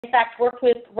in fact, worked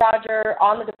with Roger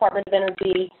on the Department of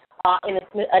Energy in its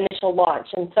initial launch.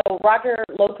 And so Roger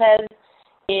López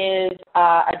is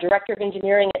a director of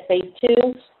engineering at Phase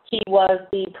 2. He was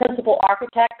the principal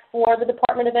architect for the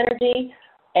Department of Energy,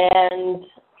 and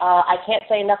I can't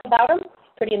say enough about him.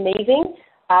 Pretty amazing.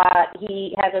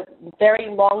 He has a very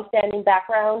long-standing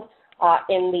background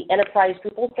in the enterprise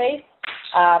Drupal space.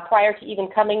 Prior to even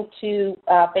coming to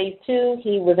Phase 2,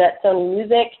 he was at Sony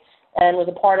Music and was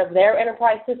a part of their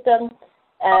enterprise system.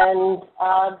 And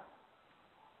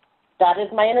that is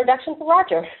my introduction to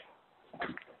Roger.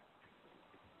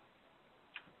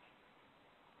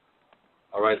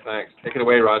 All right, thanks. Take it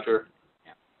away, Roger.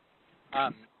 Yeah.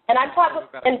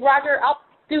 And Roger, I'll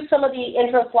do some of the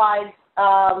intro slides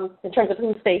in terms of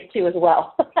who's Phase 2 as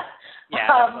well. Yeah,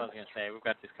 that's what I was going to say. We've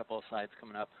got these couple of slides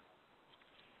coming up.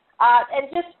 And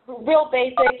just real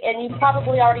basic, and you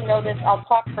probably already know this, I'll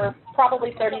talk for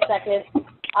probably 30 seconds.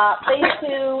 Phase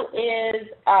 2 is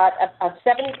a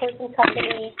 70-person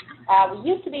company. We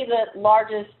used to be the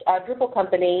largest Drupal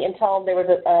company until there was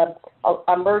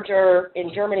a merger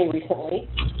in Germany recently,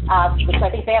 which I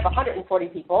think they have 140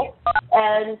 people.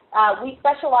 And we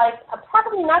specialize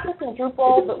probably not just in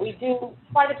Drupal, but we do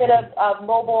quite a bit of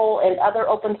mobile and other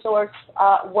open source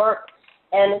work.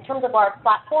 And in terms of our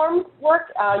platform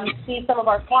work, you see some of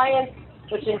our clients,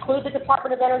 which include the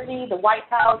Department of Energy, the White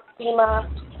House, FEMA,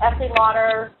 Estee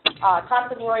Lauder,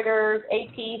 Thomson Reuters,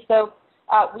 AP. So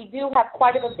we do have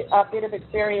quite a bit of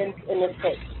experience in this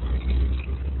space.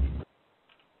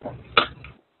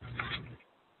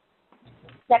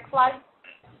 Next slide.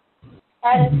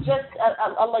 And just,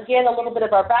 again, a little bit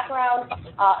of our background.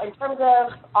 In terms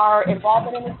of our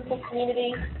involvement in the Drupal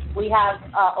community, we have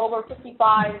over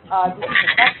 55 Drupal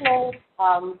professionals,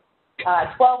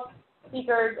 12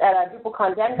 speakers at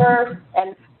DrupalCon Denver,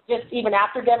 and just even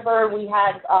after Denver, we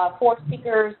had 4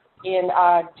 speakers in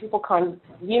DrupalCon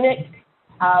Munich.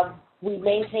 We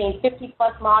maintain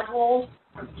 50-plus modules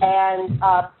and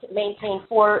maintain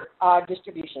 4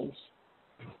 distributions.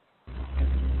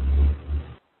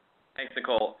 Thanks,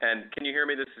 Nicole. And can you hear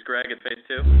me? This is Greg at Phase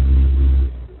 2.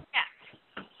 Yeah.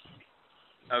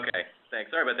 Okay,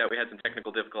 thanks. Sorry about that. We had some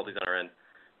technical difficulties on our end.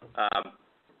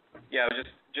 Yeah,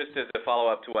 just as a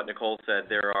follow-up to what Nicole said,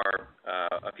 there are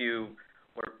a few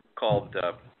what are called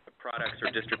products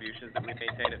or distributions that we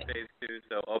maintain at Phase 2.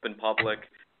 So Open Public,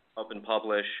 Open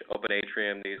Publish, Open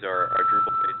Atrium. These are our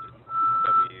Drupal-based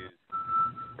that we use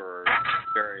for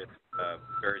various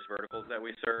verticals that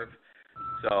we serve.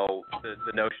 So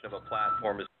the notion of a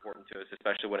platform is important to us,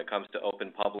 especially when it comes to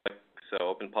Open Public. So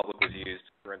Open Public was used,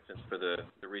 for instance, for the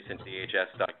recent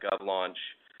DHS.gov launch,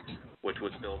 which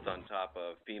was built on top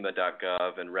of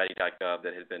FEMA.gov and ready.gov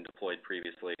that had been deployed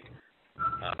previously.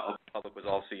 Open Public was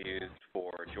also used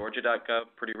for Georgia.gov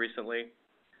pretty recently.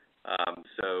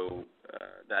 So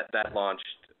that launched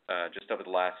just over the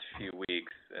last few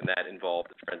weeks, and that involved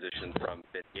the transition from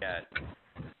Vignette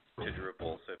to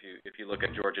Drupal. So if you look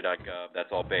at Georgia.gov, that's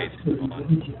all based on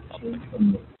public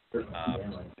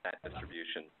that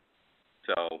distribution.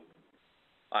 So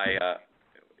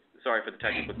sorry for the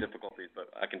technical difficulties, but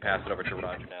I can pass it over to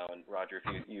Roger now. And Roger,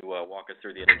 if you walk us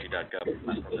through the energy.gov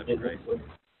platform, that'd be great.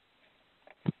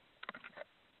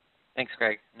 Thanks,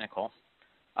 Greg. Nicole.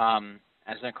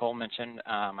 As Nicole mentioned,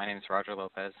 my name is Roger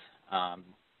López,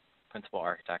 principal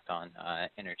architect on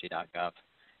energy.gov,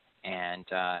 and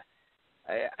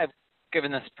I've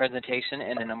given this presentation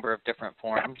in a number of different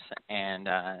forms, and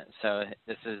so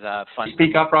this is fun.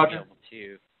 Speak up, Roger. Let me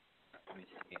see.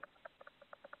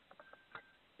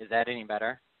 Is that any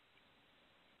better?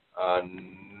 No.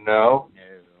 No.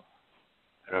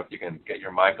 I don't know if you can get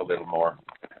your mic a little more.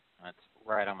 That's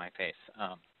right on my face.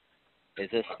 Is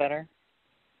this better?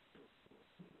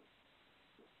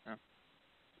 No.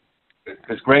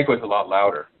 Because Greg was a lot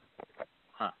louder.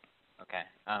 Huh. Okay.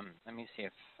 Let me see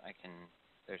if I can.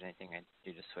 If there's anything I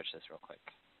do to switch this real quick.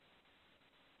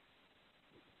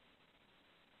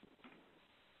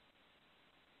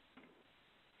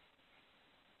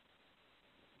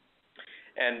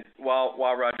 And while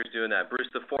Roger's doing that, Bruce,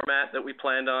 the format that we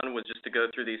planned on was just to go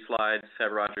through these slides,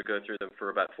 have Roger go through them for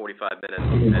about 45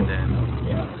 minutes, and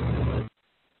then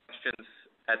questions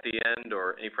at the end,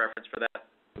 or any preference for that?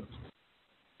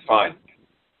 Fine.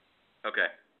 Okay.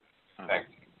 Thanks.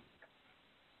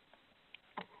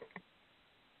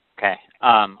 Okay.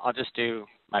 I'll just do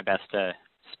my best to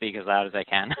speak as loud as I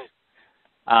can.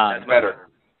 That's better.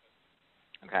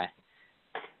 Okay.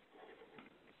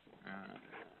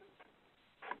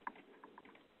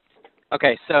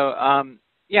 Okay, so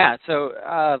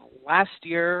last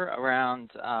year, around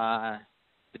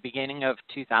the beginning of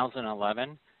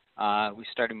 2011, we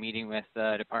started meeting with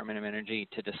the Department of Energy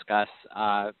to discuss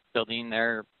building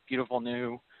their beautiful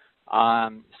new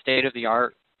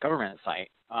state-of-the-art government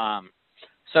site.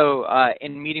 So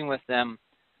in meeting with them,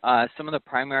 some of the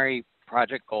primary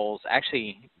project goals,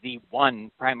 actually the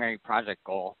one primary project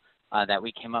goal that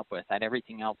we came up with that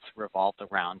everything else revolved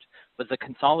around, was the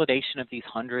consolidation of these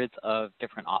hundreds of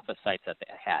different office sites that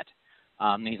they had.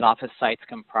 These office sites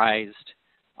comprised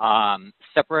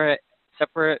separate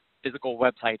physical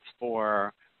websites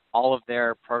for all of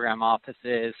their program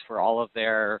offices, for all of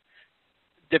their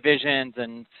divisions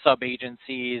and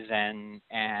sub-agencies, and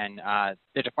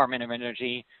the Department of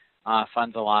Energy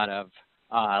funds a lot of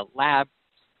labs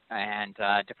and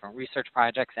different research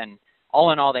projects, and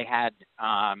all in all they had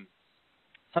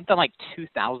something like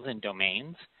 2,000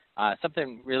 domains,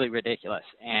 something really ridiculous,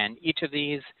 and each of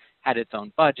these had its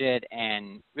own budget,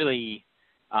 and really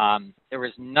there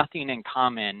was nothing in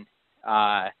common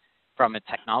from a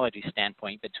technology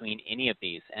standpoint between any of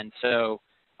these. And so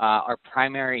our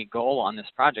primary goal on this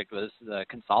project was the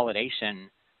consolidation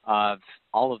of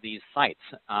all of these sites.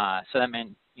 So that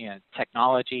meant,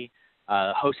 technology,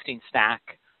 hosting stack.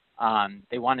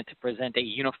 They wanted to present a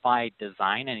unified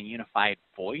design and a unified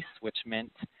voice, which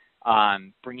meant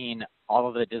bringing all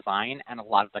of the design and a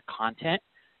lot of the content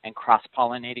and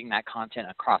cross-pollinating that content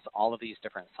across all of these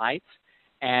different sites.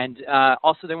 And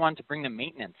also they wanted to bring the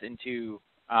maintenance into,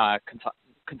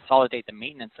 consolidate the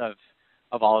maintenance of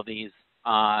all of these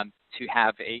to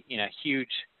have a huge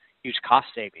cost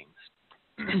savings.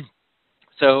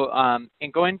 So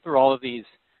in going through all of these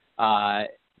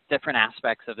different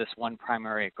aspects of this one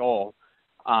primary goal,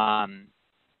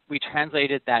 we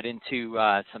translated that into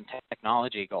some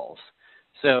technology goals.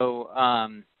 So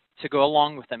to go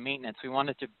along with the maintenance, we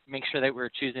wanted to make sure that we were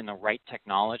choosing the right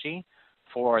technology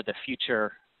for the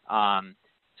future,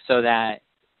 so that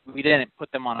we didn't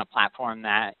put them on a platform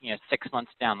that 6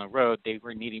 months down the road they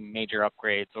were needing major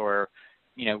upgrades or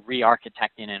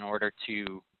re-architecting in order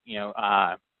to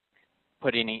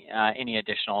put any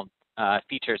additional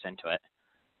features into it.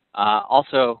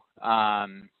 Also,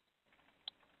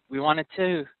 we wanted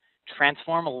to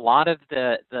transform a lot of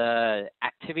the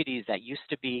activities that used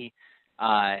to be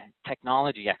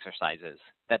technology exercises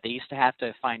that they used to have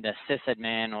to find a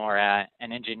sysadmin or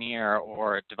an engineer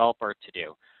or a developer to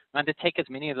do. We wanted to take as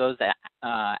many of those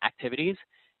activities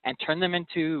and turn them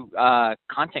into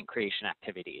content creation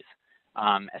activities,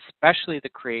 especially the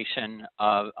creation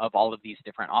of all of these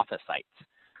different office sites.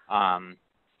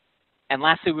 And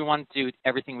lastly, we wanted to do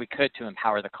everything we could to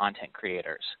empower the content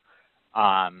creators.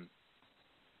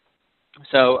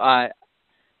 So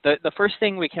the first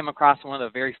thing we came across, one of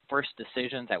the very first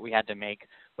decisions that we had to make,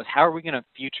 was how are we going to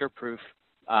future-proof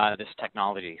this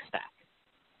technology stack?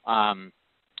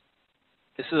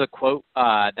 This is a quote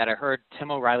that I heard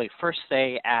Tim O'Reilly first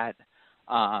say at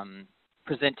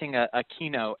presenting a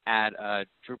keynote at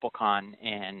DrupalCon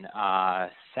in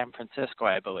San Francisco,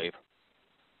 I believe.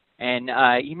 And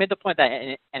he made the point that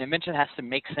an invention has to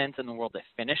make sense in the world it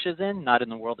finishes in, not in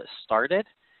the world it started.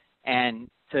 And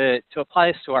to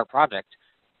apply this to our project,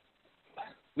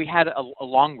 we had a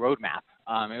long roadmap.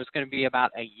 It was going to be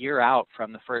about a year out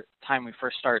from the first time we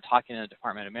first started talking to the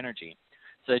Department of Energy.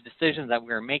 So the decisions that we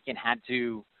were making had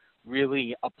to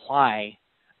really apply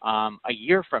a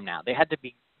year from now. They had to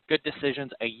be good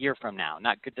decisions a year from now,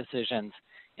 not good decisions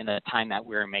in the time that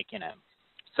we were making them.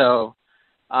 So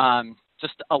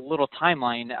just a little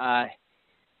timeline.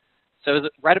 So it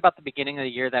was right about the beginning of the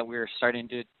year that we were starting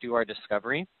to do our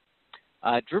discovery.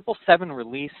 Drupal 7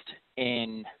 released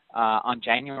on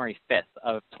January 5th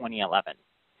of 2011.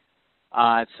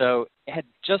 So it had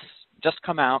just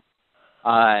come out.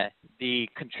 The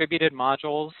contributed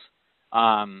modules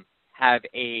have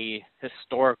a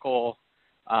historical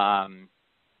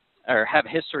or have a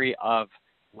history of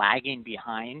lagging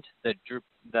behind the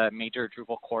major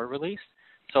Drupal core release.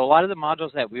 So a lot of the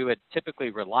modules that we would typically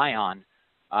rely on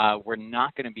were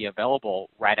not going to be available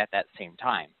right at that same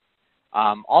time.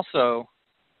 Also,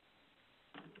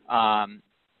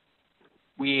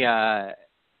 we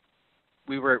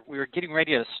were getting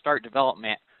ready to start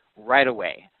development right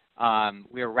away.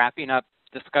 We were wrapping up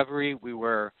discovery. We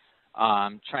were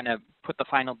trying to put the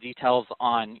final details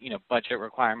on budget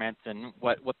requirements and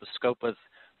what the scope was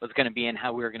going to be and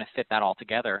how we were going to fit that all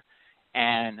together.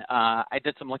 And I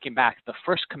did some looking back. The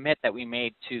first commit that we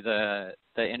made to the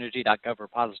energy.gov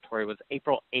repository was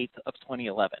April 8th of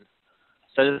 2011.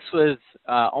 So this was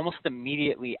almost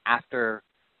immediately after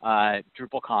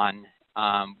DrupalCon,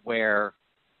 where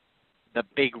the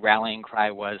big rallying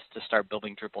cry was to start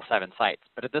building Drupal 7 sites.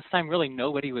 But at this time, really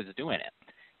nobody was doing it.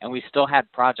 And we still had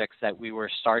projects that we were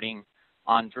starting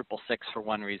on Drupal 6 for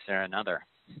one reason or another.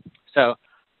 So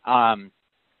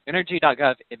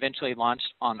energy.gov eventually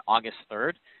launched on August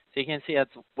 3rd. So you can see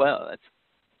it's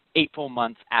 8 full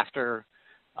months after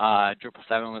Drupal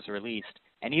 7 was released.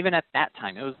 And even at that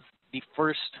time, it was the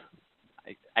first,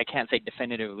 I can't say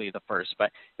definitively the first,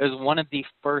 but it was one of the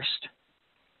first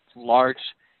large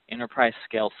enterprise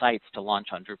scale sites to launch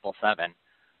on Drupal 7.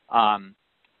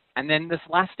 And then this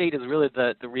last date is really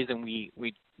the reason we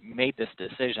made this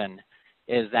decision,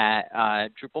 is that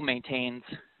Drupal maintains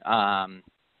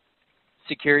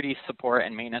security support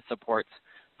and maintenance supports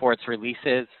for its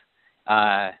releases,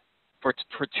 for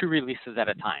 2 releases at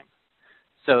a time.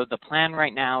 So the plan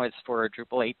right now is for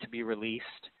Drupal 8 to be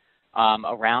released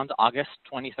around August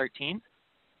 2013,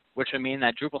 which would mean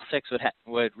that Drupal 6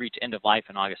 would reach end of life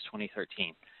in August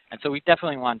 2013. And so we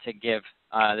definitely want to give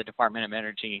the Department of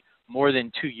Energy more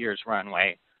than 2 years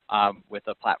runway with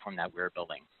the platform that we're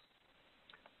building.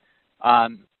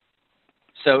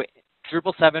 So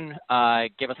Drupal 7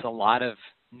 gave us a lot of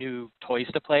new toys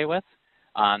to play with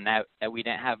that we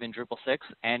didn't have in Drupal 6,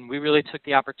 and we really took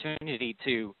the opportunity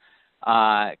to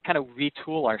kind of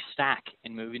retool our stack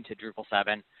in moving to Drupal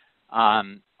 7.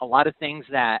 A lot of things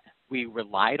that we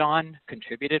relied on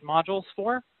contributed modules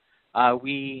for,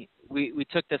 we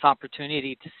took this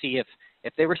opportunity to see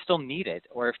if they were still needed,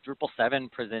 or if Drupal 7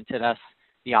 presented us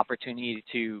the opportunity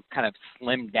to kind of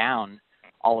slim down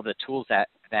all of the tools that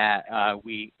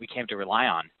we came to rely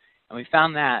on. And we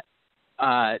found that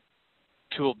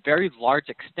to a very large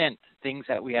extent, things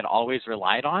that we had always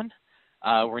relied on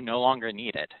were no longer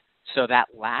needed. So that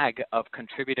lag of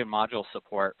contributed module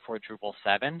support for Drupal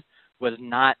 7 was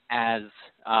not as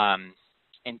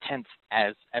intense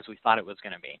as we thought it was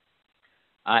going to be.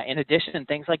 In addition,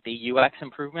 things like the UX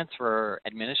improvements for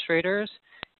administrators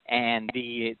and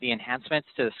the enhancements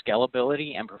to the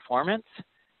scalability and performance,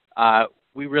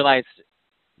 we realized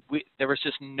there was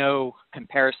just no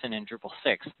comparison in Drupal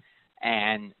 6.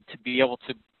 And to be able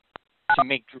to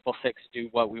make Drupal 6 do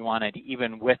what we wanted,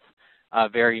 even with a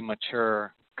very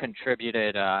mature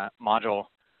contributed module,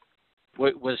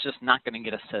 was just not going to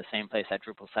get us to the same place that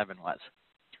Drupal 7 was.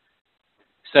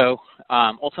 So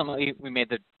ultimately, we made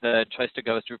the choice to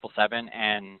go with Drupal 7,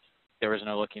 and there was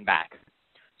no looking back.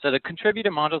 So the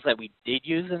contributed modules that we did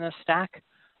use in this stack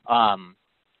are,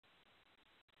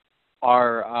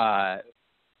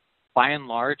 by and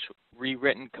large,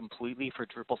 rewritten completely for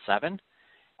Drupal 7.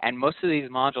 And most of these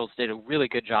modules did a really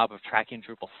good job of tracking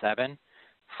Drupal 7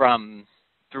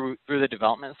 through the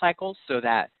development cycles, so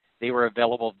that they were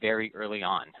available very early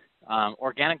on.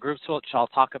 Organic groups, which I'll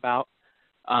talk about,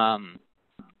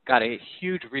 got a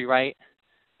huge rewrite.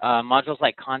 Modules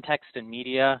like context and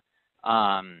media,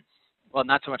 well,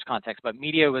 not so much context, but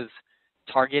media was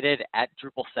targeted at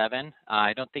Drupal 7.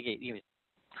 I don't think it even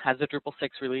has a Drupal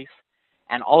 6 release.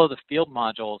 And all of the field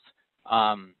modules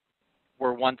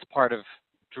were once part of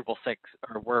Drupal 6,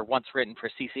 or were once written for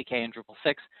CCK in Drupal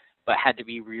 6, but had to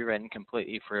be rewritten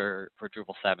completely for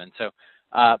Drupal 7. So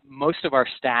most of our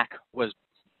stack was,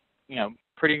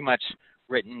 pretty much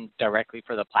written directly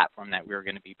for the platform that we were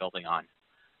going to be building on.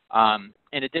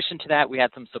 In addition to that, we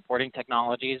had some supporting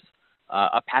technologies,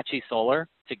 Apache Solr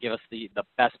to give us the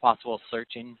best possible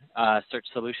search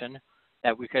solution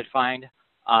that we could find,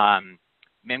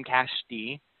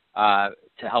 Memcached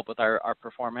to help with our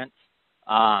performance.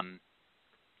 I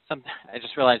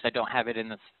just realized I don't have it in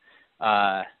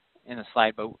this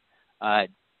slide, but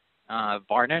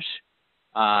Varnish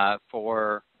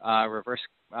for reverse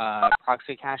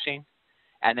proxy caching,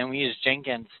 and then we use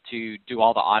Jenkins to do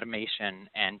all the automation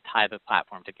and tie the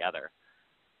platform together.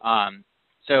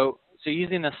 So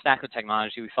using this stack of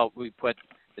technology, we felt we put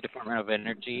the Department of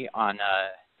Energy on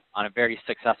a very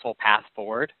successful path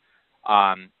forward,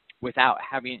 without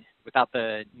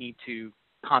the need to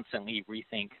constantly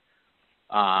rethink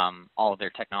all of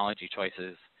their technology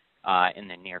choices in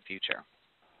the near future.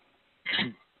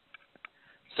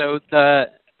 So the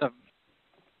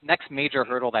next major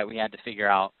hurdle that we had to figure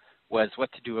out was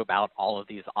what to do about all of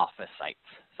these office sites.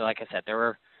 So like I said, there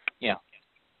were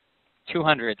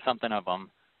 200 something of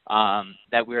them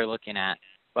that we were looking at,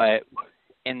 but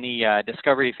in the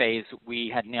discovery phase, we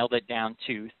had nailed it down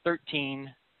to 13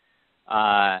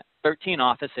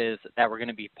 offices that were going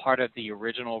to be part of the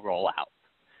original rollout.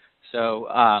 So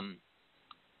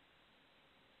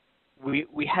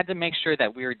we had to make sure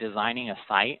that we were designing a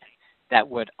site that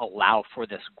would allow for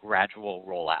this gradual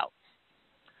rollout.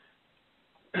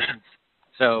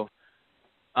 So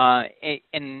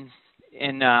in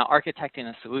architecting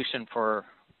a solution for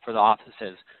the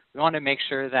offices, we want to make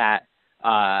sure that,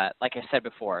 like I said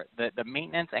before, the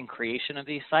maintenance and creation of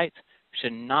these sites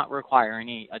should not require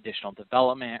any additional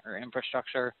development or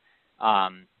infrastructure.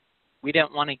 we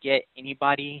didn't want to get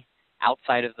anybody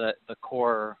outside of the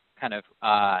core kind of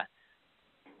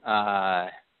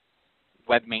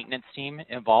web maintenance team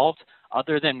involved,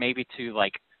 other than maybe to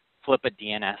like flip a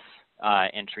DNS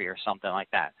entry or something like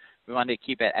that. We wanted to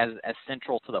keep it as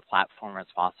central to the platform as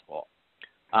possible.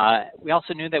 We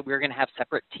also knew that we were going to have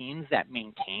separate teams that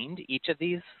maintained each of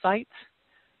these sites.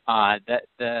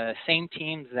 The same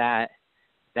teams that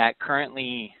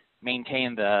currently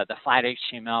maintain the flat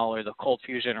HTML or the Cold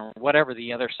Fusion or whatever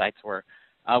the other sites were,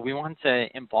 we wanted to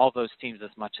involve those teams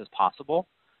as much as possible,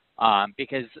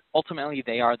 because ultimately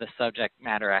they are the subject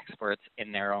matter experts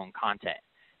in their own content.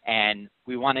 And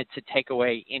we wanted to take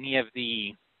away any of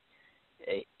the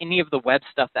web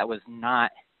stuff that was not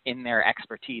in their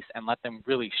expertise and let them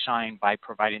really shine by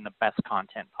providing the best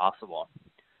content possible.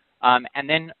 And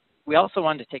then we also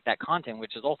wanted to take that content,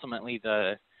 which is ultimately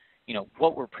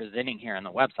what we're presenting here on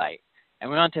the website, and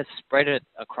we wanted to spread it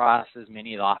across as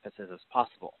many of the offices as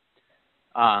possible.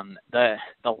 The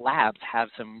labs have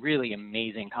some really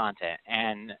amazing content,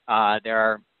 and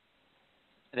there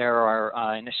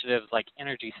are initiatives like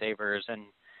Energy Savers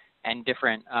and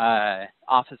different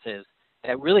offices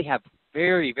that really have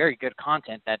very, very good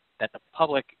content that the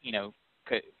public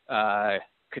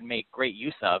could make great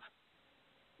use of.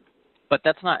 But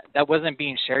that wasn't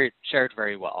being shared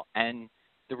very well, and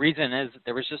the reason is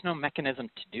there was just no mechanism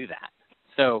to do that.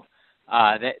 So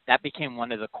that became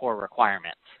one of the core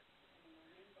requirements.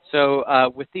 So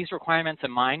with these requirements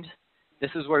in mind,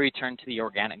 this is where we turn to the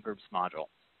Organic Groups module.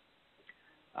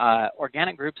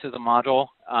 Organic Groups is a module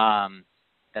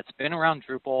that's been around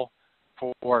Drupal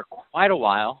for quite a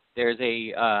while. There's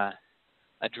a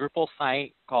Drupal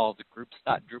site called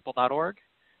groups.drupal.org,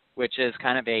 which is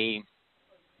kind of a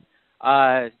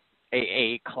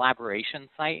collaboration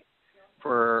site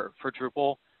for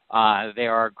Drupal.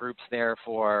 There are groups there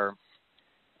for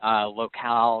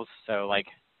locales, so like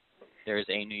there's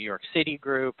a New York City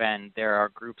group, and there are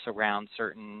groups around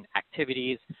certain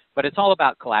activities, but it's all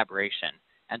about collaboration.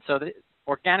 And so the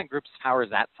Organic Groups powers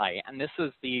that site, and this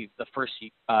is the first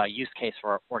use case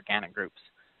for Organic Groups.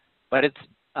 But it's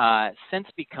since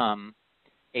become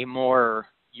a more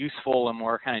useful and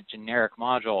more kind of generic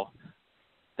module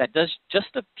that does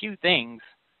just a few things,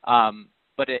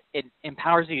 but it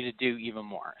empowers you to do even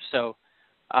more. So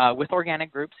with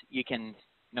Organic Groups, you can,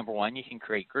 number one, you can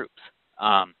create groups.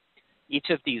 Each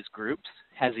of these groups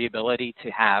has the ability to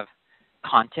have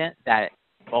content that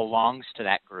belongs to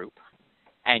that group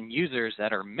and users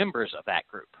that are members of that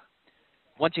group.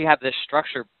 Once you have this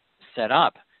structure set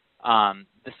up,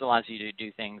 this allows you to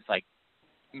do things like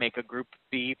make a group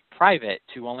be private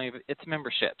to only its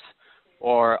memberships,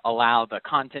 or allow the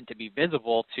content to be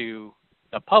visible to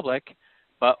the public,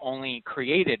 but only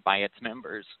created by its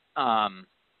members. And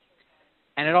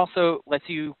it also lets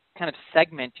you kind of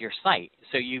segment your site.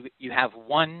 So you have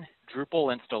one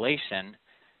Drupal installation,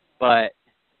 but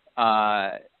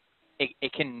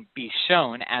it can be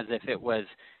shown as if it was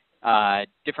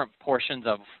different portions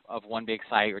of one big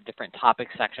site or different topic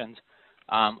sections.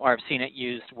 Or I've seen it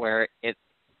used where it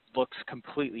looks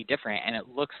completely different, and it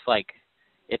looks like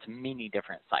it's many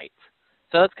different sites.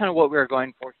 So that's kind of what we were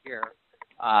going for here.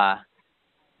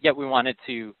 Yet we wanted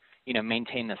to,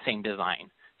 maintain the same design.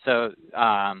 So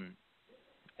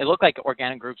it looked like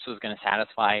Organic Groups was going to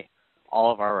satisfy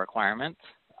all of our requirements,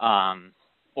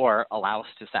 or allow us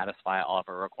to satisfy all of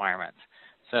our requirements.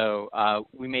 So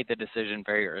we made the decision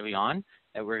very early on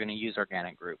that we're going to use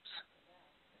Organic Groups.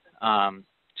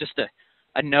 Just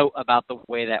a note about the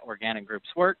way that Organic Groups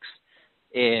works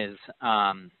is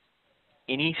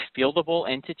any fieldable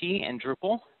entity in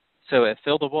Drupal. So a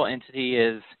fieldable entity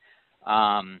is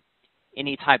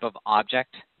any type of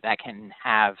object that can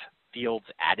have fields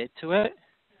added to it.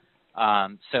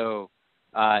 So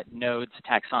nodes,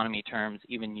 taxonomy terms,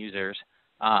 even users.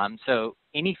 So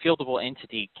any fieldable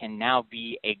entity can now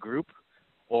be a group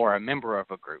or a member of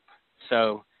a group.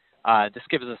 So this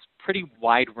gives us pretty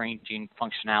wide-ranging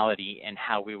functionality in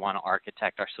how we want to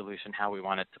architect our solution, how we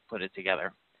want it to put it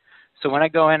together. So when I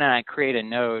go in and I create a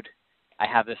node, I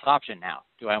have this option now.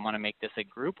 Do I want to make this a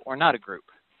group or not a group?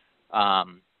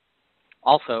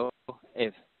 Also,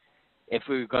 if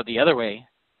we go the other way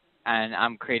and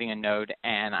I'm creating a node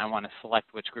and I want to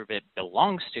select which group it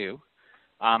belongs to,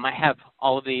 I have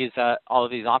all of these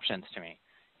options to me.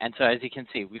 And so as you can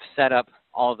see, we've set up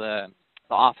all the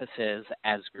offices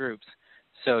as groups.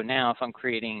 So now if I'm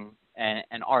creating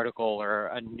an article or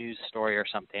a news story or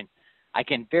something, I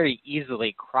can very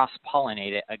easily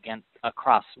cross-pollinate it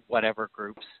across whatever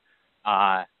groups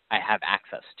I have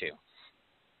access to.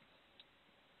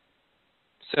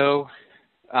 So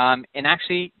in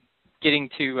actually getting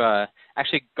to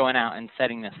going out and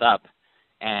setting this up,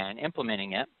 and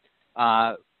implementing it,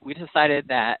 we decided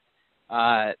that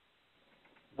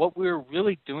what we were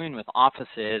really doing with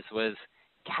offices was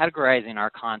categorizing our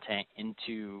content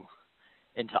into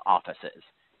offices.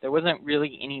 There wasn't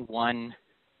really any one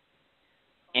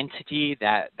entity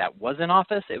that was an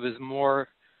office. It was more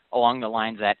along the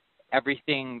lines that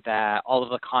everything, that all of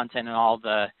the content and all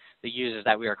the users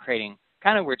that we were creating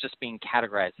kind of were just being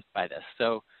categorized by this.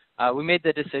 So we made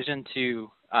the decision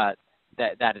to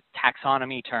that a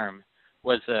taxonomy term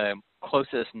was the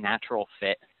closest natural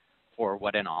fit for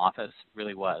what an office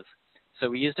really was. So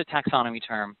we used a taxonomy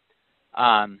term,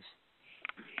 and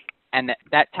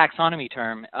that taxonomy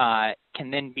term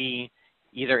can then be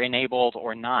either enabled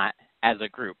or not as a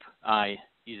group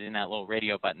using that little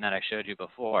radio button that I showed you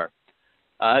before.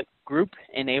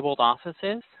 Group-enabled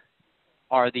offices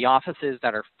are the offices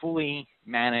that are fully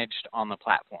managed on the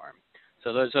platform.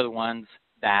 So those are the ones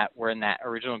that were in that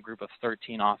original group of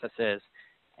 13 offices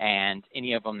and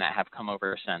any of them that have come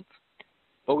over since.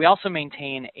 But we also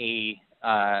maintain a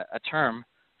term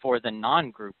for the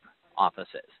non-group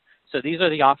offices. So these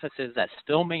are the offices that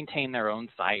still maintain their own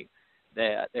site.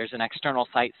 There's an external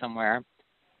site somewhere.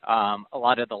 A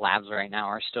lot of the labs right now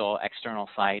are still external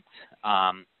sites.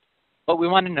 But we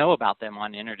want to know about them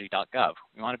on energy.gov.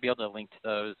 We want to be able to link to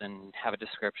those and have a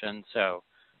description. So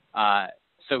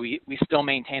we still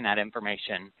maintain that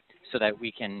information so that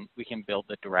we can build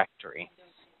the directory.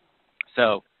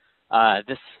 So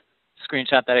this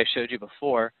screenshot that I showed you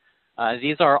before,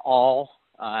 these are all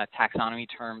taxonomy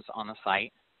terms on the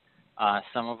site.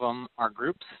 Some of them are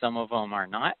groups, some of them are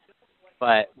not,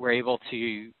 but we're able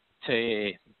to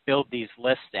build these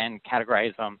lists and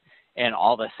categorize them in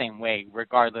all the same way,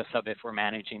 regardless of if we're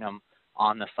managing them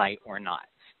on the site or not.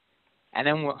 And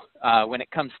then when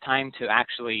it comes time to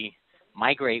actually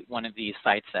migrate one of these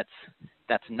sites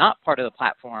that's not part of the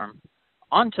platform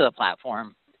onto the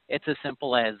platform, it's as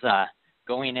simple as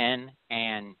going in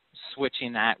and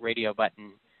switching that radio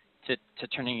button to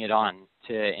turning it on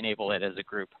to enable it as a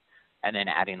group, and then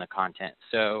adding the content.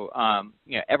 So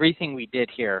everything we did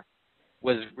here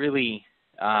was really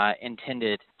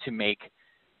intended to make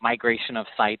migration of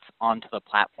sites onto the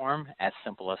platform as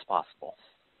simple as possible.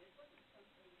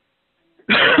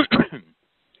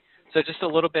 So just a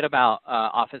little bit about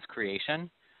office creation.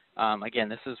 Again,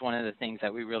 this is one of the things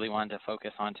that we really wanted to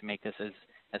focus on to make this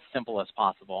as simple as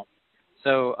possible.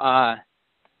 So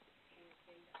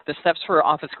the steps for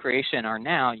office creation are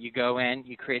now you go in,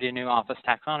 you create a new office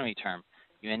taxonomy term.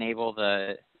 You enable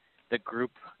the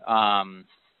group,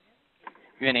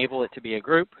 you enable it to be a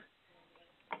group,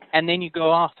 and then you go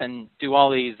off and do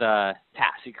all these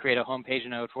tasks. You create a homepage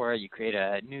node for it, you create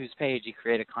a news page, you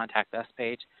create a contact us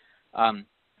page.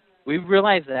 We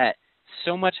realized that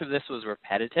so much of this was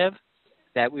repetitive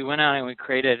that we went out and we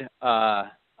created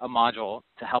a module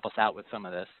to help us out with some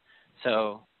of this.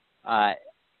 So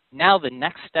now the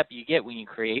next step you get when you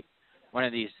create one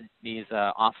of these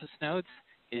office nodes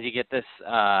is you get this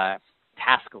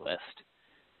task list.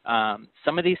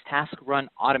 Some of these tasks run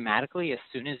automatically as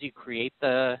soon as you create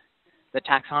the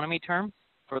taxonomy term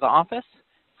for the office.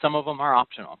 Some of them are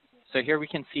optional. So here we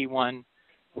can see one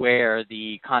where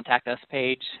the contact us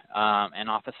page and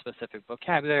office-specific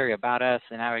vocabulary, about us,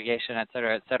 the navigation, et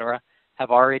cetera,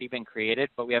 have already been created,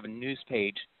 but we have a news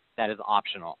page that is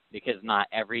optional because not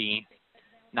every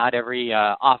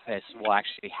office will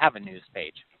actually have a news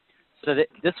page. So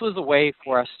this was a way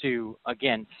for us to,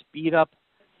 again, speed up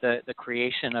the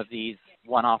creation of these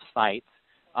one-off sites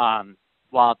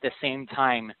while at the same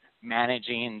time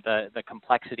managing the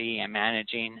complexity and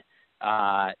managing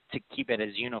to keep it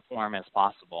as uniform as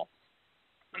possible.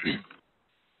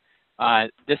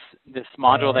 This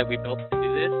module that we built to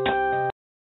do this,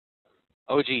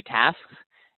 OG Tasks,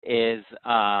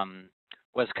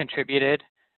 was contributed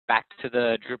back to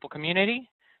the Drupal community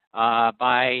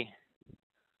by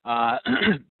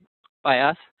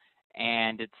us,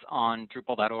 and it's on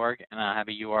Drupal.org, and I have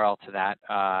a URL to that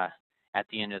at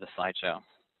the end of the slideshow.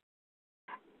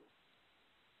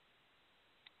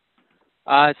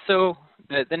 So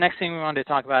the next thing we wanted to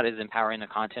talk about is empowering the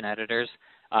content editors.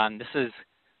 This is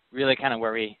really kind of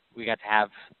where we got to have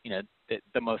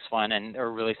the most fun, and there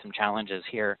were really some challenges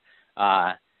here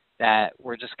that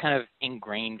were just kind of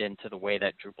ingrained into the way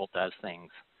that Drupal does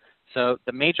things. So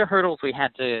the major hurdles we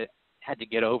had to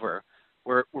get over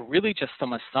were really just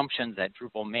some assumptions that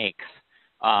Drupal makes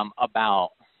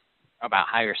about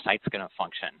how your site's going to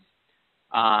function.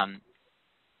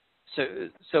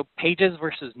 So pages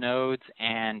versus nodes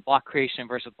and block creation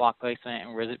versus block placement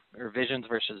and revisions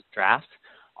versus drafts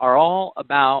are all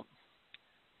about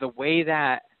the way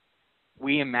that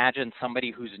we imagine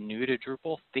somebody who's new to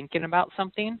Drupal thinking about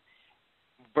something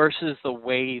versus the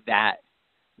way that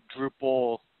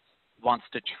Drupal wants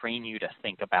to train you to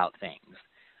think about things.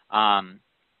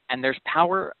 And there's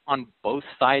power on both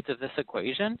sides of this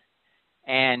equation.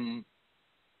 And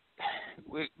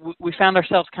we found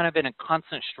ourselves kind of in a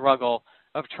constant struggle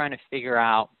of trying to figure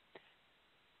out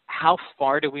how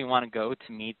far do we want to go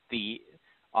to meet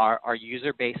our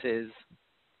user base's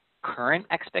current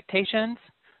expectations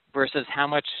versus how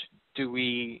much do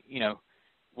we,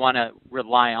 want to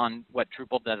rely on what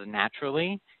Drupal does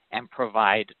naturally and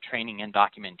provide training and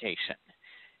documentation.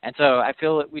 And so I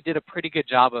feel that we did a pretty good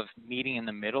job of meeting in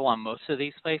the middle on most of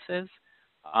these places.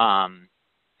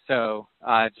 So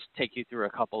just take you through a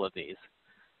couple of these.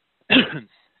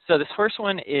 So this first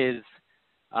one is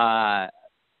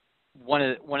one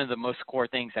of the most core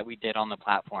things that we did on the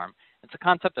platform. It's the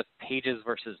concept of pages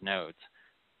versus nodes.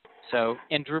 So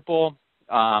in Drupal,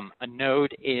 a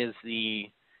node is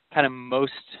the kind of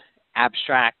most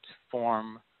abstract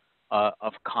form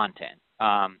of content.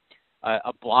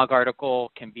 A blog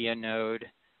article can be a node.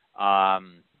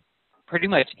 Pretty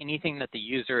much anything that the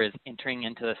user is entering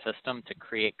into the system to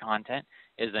create content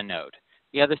is a node.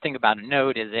 The other thing about a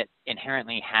node is it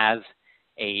inherently has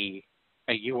a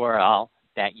URL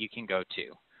that you can go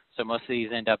to. So most of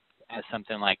these end up as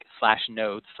something like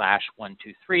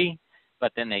 /node/123,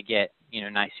 but then they get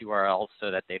nice URLs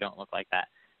so that they don't look like that.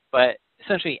 But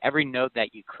essentially every node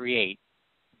that you create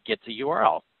gets a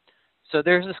URL. So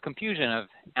there's this confusion of,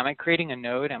 am I creating a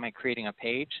node? Am I creating a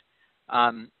page?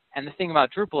 And the thing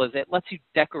about Drupal is it lets you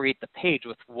decorate the page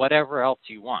with whatever else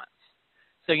you want.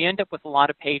 So you end up with a lot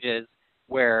of pages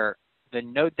where the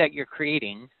node that you're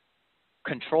creating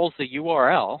controls the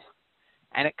URL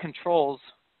and it controls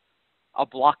a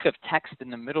block of text in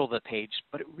the middle of the page,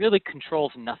 but it really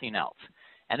controls nothing else.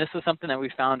 And this is something that we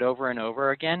found over and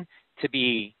over again to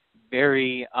be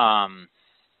very,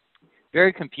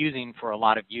 very confusing for a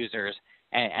lot of users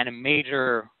and a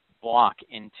major block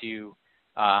into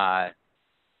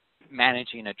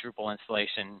managing a Drupal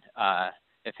installation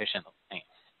efficiently.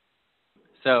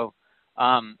 So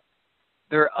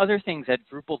there are other things that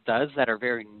Drupal does that are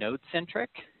very node-centric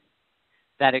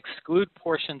that exclude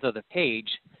portions of the page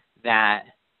that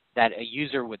a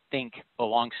user would think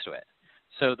belongs to it.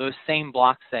 So those same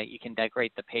blocks that you can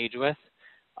decorate the page with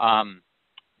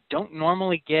don't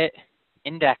normally get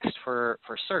indexed for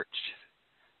search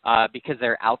because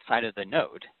they're outside of the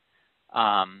node.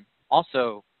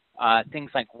 Also, things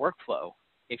like workflow.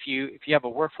 If you have a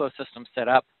workflow system set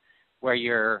up where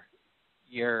you're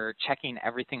checking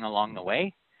everything along the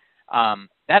way,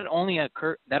 that only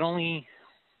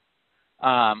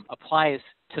applies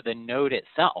to the node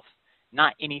itself,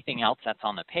 not anything else that's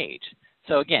on the page.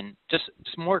 So again, just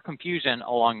more confusion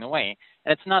along the way,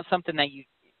 and it's not something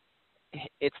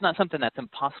that's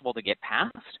impossible to get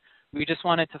past. We just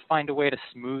wanted to find a way to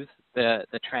smooth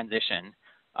the transition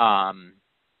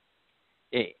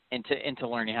into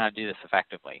learning how to do this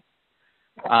effectively.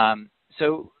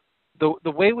 So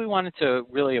the way we wanted to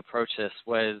really approach this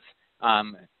was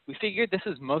we figured this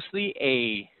is mostly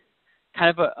a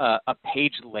kind of a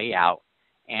page layout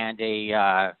and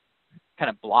a kind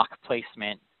of block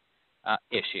placement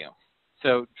issue.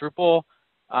 So Drupal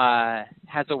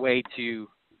has a way to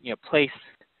place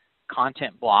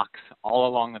content blocks all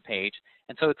along the page,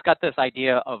 and so it's got this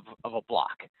idea of a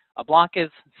block. A block is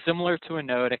similar to a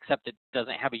node, except it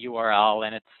doesn't have a URL,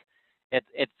 and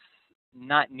it's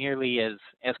not nearly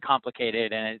as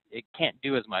complicated, and it can't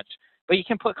do as much. But you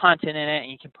can put content in it,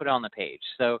 and you can put it on the page.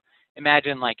 So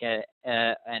imagine like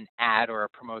an ad or a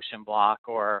promotion block,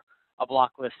 or a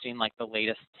block listing like the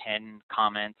latest 10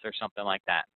 comments or something like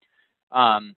that.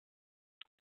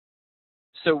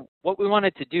 So what we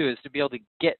wanted to do is to be able to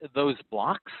get those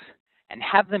blocks and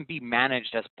have them be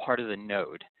managed as part of the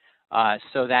node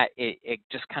so that it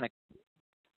just kind of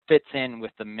fits in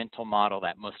with the mental model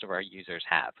that most of our users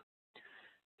have.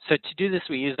 So to do this,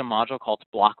 we used a module called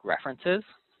block references.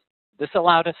 This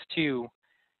allowed us to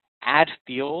add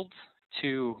fields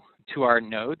to our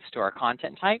nodes, to our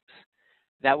content types,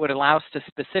 that would allow us to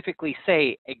specifically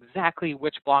say exactly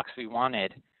which blocks we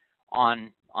wanted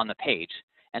on the page.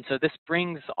 And so this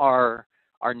brings our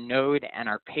node and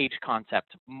our page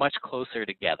concept much closer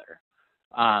together.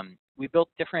 We built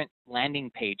different landing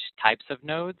page types of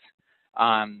nodes,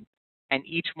 and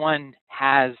each one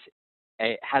has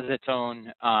its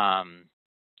own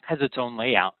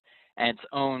layout and its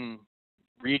own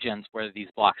regions where these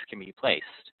blocks can be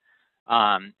placed.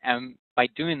 And by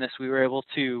doing this, we were able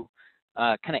to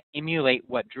kind of emulate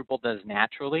what Drupal does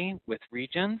naturally with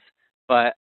regions,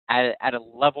 but at a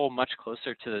level much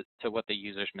closer to what the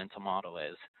user's mental model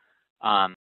is.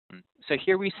 So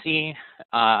here we see,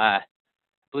 I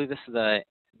believe this is the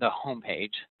the home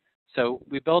page. So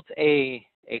we built a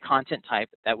content type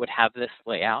that would have this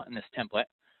layout and this template.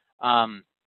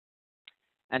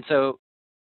 And so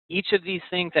each of these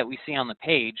things that we see on the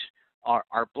page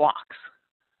are blocks.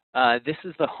 This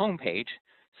is the home page.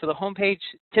 So the home page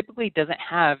typically doesn't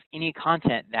have any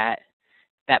content that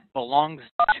belongs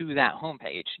to that home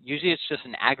page. Usually it's just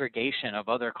an aggregation of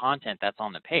other content that's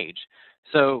on the page.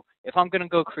 So if I'm going to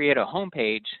go create a home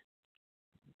page,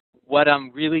 what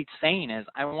I'm really saying is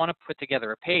I want to put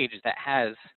together a page that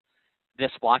has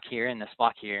this block here and this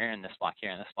block here and this block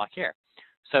here and this block here.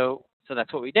 So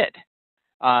that's what we did.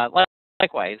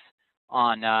 Likewise,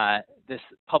 on this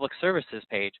public services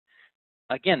page,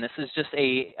 again, this is just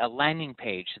a landing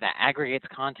page that aggregates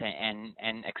content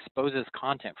and exposes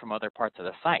content from other parts of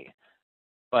the site.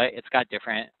 But it's got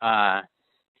different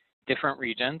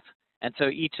regions. And so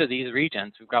each of these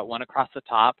regions, we've got one across the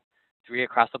top, 3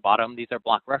 across the bottom. These are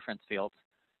block reference fields.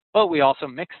 But we also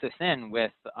mix this in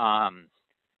with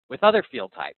other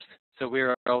field types. So we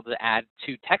were able to add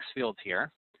 2 text fields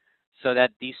here so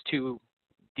that these two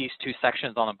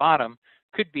sections on the bottom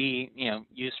could be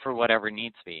used for whatever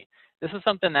needs to be. This is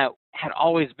something that had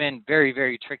always been very,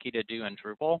 very tricky to do in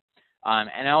Drupal,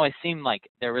 and it always seemed like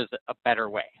there was a better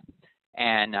way.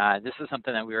 And this is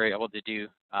something that we were able to do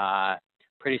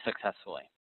pretty successfully.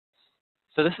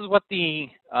 So this is what the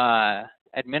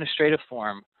administrative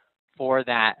form for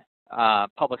that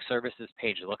public services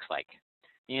page looks like.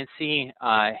 You can see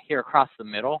here across the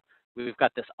middle, we've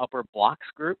got this upper blocks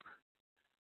group,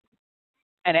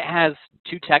 and it has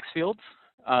 2 text fields,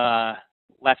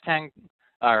 left-hand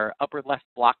or upper left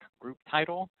block group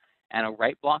title and a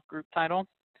right block group title,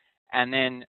 and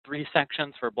then 3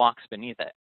 sections for blocks beneath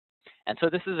it. And so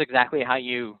this is exactly how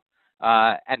you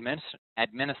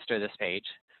administer this page.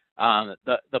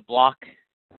 The block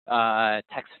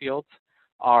text fields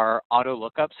are auto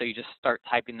lookup, so you just start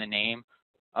typing the name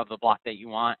of the block that you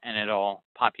want and it'll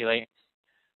populate.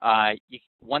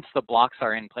 Once the blocks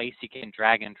are in place, you can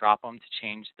drag and drop them to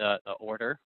change the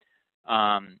order.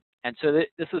 And so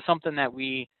this is something that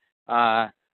we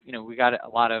got a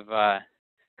lot of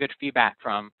good feedback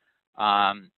from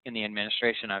in the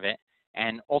administration of it.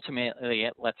 And ultimately,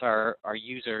 it lets our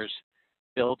users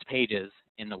build pages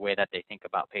in the way that they think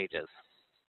about pages.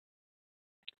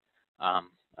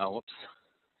 Whoops.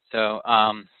 So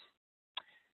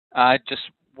just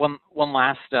one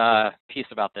last piece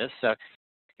about this. So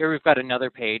here we've got another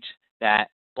page that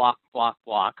block,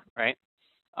 right?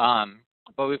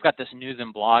 But we've got this news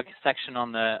and blog section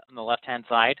on the left-hand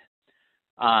side.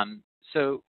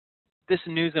 So this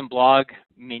news and blog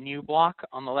menu block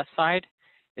on the left side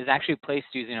is actually placed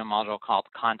using a module called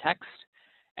context.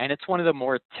 And it's one of the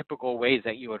more typical ways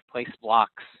that you would place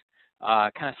blocks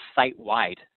kind of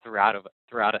site-wide throughout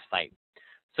a site.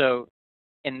 So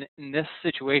in this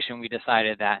situation, we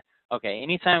decided that, okay,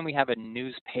 anytime we have a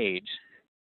news page,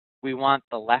 we want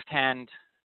the left-hand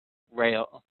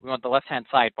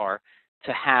sidebar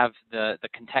to have the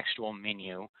contextual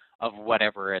menu of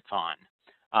whatever it's on.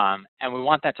 And we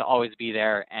want that to always be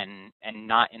there and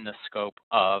not in the scope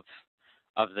of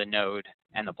the node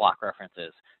and the block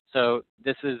references. So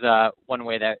this is one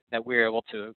way that we're able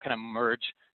to kind of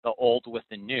merge the old with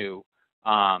the new,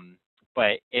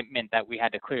 but it meant that we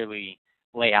had to clearly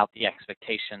lay out the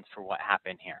expectations for what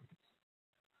happened here.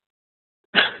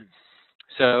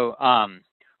 So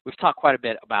we've talked quite a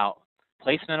bit about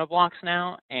placement of blocks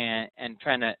now and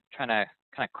trying to kind of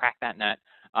crack that nut.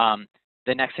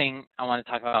 The next thing I want to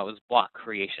talk about was block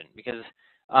creation, because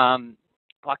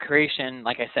block creation,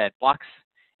 like I said, blocks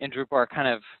in Drupal are kind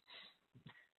of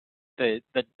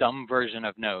the dumb version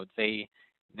of nodes.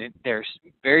 They're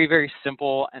very, very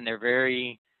simple, and they're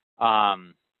very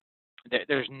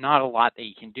there's not a lot that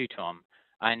you can do to them.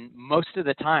 And most of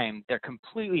the time, they're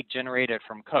completely generated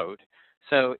from code.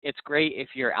 So it's great if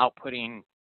you're outputting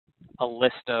a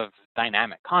list of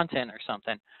dynamic content or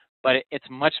something, but it's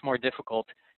much more difficult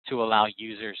to allow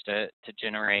users to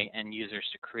generate and users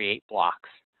to create blocks.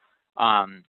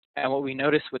 And what we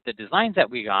noticed with the designs that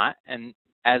we got, and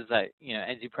as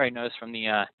you probably noticed from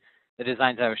the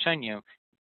designs I was showing you,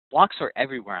 blocks are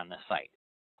everywhere on the site.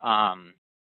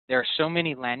 There are so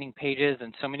many landing pages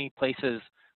and so many places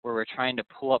where we're trying to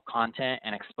pull up content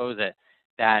and expose it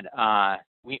that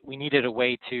we needed a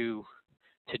way to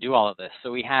do all of this.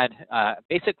 So we had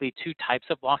basically 2 types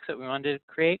of blocks that we wanted to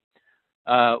create.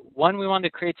 One, we wanted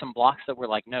to create some blocks that were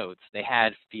like nodes. They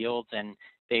had fields and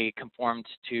they conformed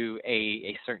to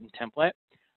a certain template.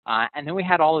 And then we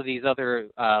had all of these other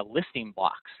listing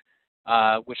blocks,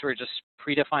 which were just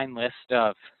predefined list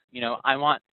of, I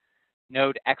want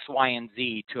node X, Y, and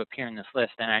Z to appear in this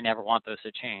list, and I never want those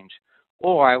to change.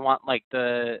 or I want like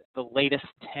the latest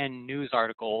 10 news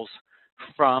articles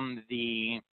from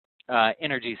the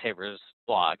Energy Savers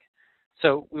blog.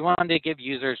 So we wanted to give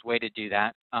users a way to do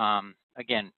that.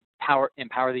 Again,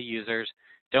 empower the users.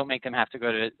 Don't make them have to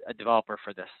go to a developer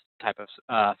for this type of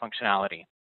functionality.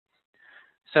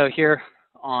 So here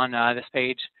on this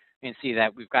page, you can see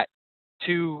that we've got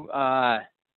two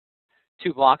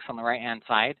blocks on the right-hand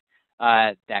side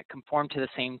that conform to the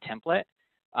same template.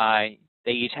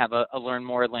 They each have a learn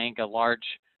more link, a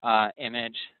large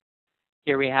image.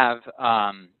 Here we have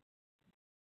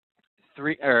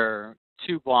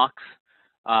two blocks.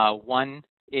 One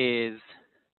is,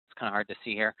 it's kind of hard to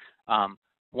see here.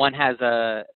 One has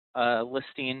a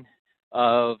listing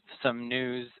of some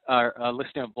news, or a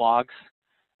listing of blogs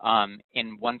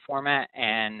in one format,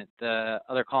 and the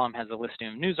other column has a listing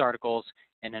of news articles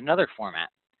in another format.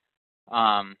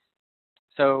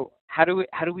 So how do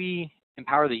we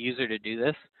empower the user to do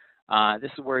this?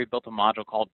 This is where we built a module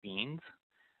called Beans,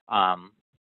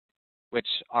 which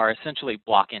are essentially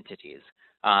block entities.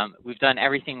 We've done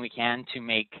everything we can to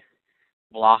make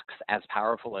blocks as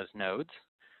powerful as nodes.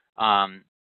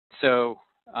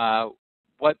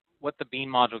 What the Bean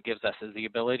module gives us is the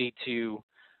ability to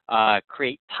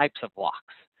create types of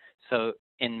blocks. So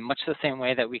in much the same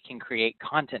way that we can create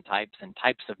content types and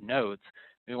types of nodes,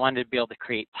 we wanted to be able to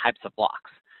create types of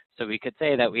blocks. So we could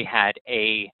say that we had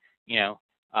a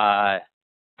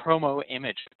promo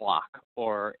image block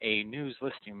or a news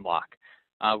listing block.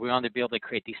 We wanted to be able to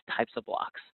create these types of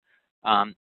blocks.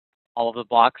 All of the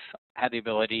blocks have the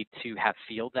ability to have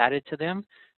fields added to them,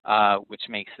 which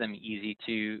makes them easy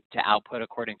to output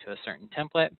according to a certain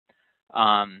template.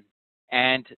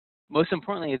 And most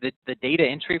importantly, the data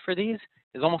entry for these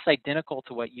is almost identical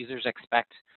to what users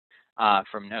expect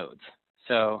from nodes.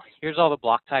 So here's all the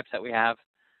block types that we have.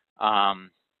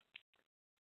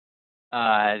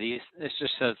 This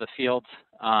just shows the fields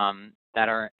that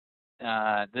are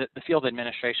the field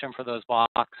administration for those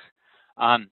blocks.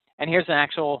 And here's an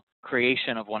actual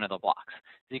creation of one of the blocks.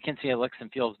 As you can see, it looks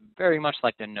and feels very much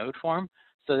like the node form.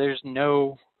 So there's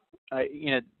no,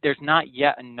 there's not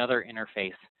yet another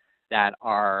interface that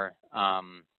our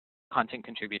content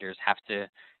contributors have to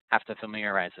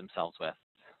familiarize themselves with.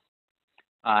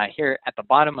 Here at the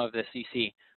bottom of this, you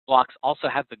see blocks also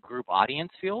have the group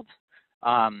audience field,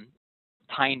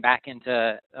 tying back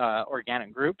into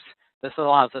organic groups. This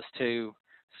allows us to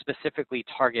specifically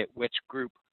target which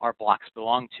group our blocks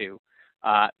belong to,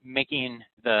 making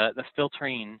the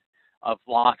filtering of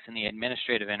blocks in the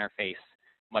administrative interface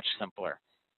much simpler.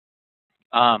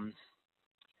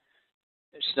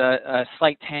 Just a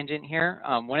slight tangent here.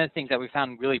 One of the things that we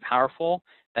found really powerful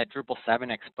that Drupal 7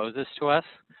 exposes to us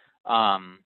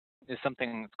is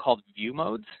something called view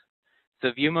modes.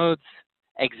 So view modes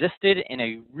existed in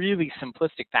a really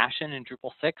simplistic fashion in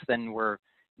Drupal 6 and were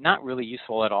not really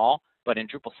useful at all, but in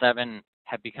Drupal 7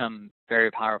 have become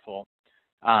very powerful.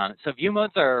 So view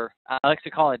modes are, I like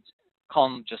to call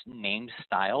them just named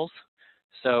styles.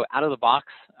 So out of the box,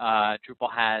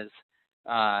 Drupal has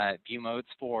view modes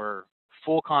for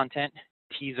full content,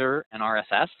 teaser, and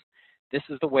RSS. This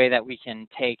is the way that we can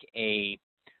take a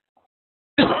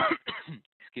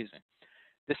excuse me.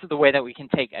 This is the way that we can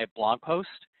take a blog post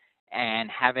and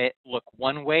have it look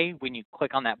one way when you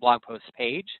click on that blog post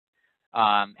page,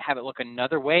 have it look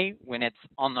another way when it's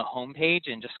on the home page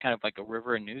and just kind of like a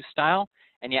river of news style,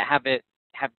 and yet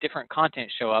have different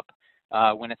content show up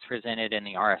when it's presented in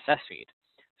the RSS feed.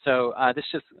 So this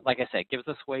just, like I said, gives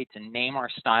us a way to name our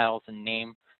styles and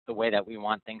name the way that we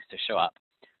want things to show up.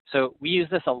 So we use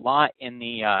this a lot in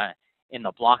the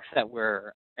blocks that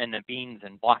in the beans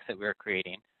and blocks that we're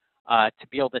creating to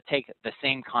be able to take the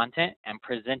same content and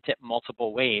present it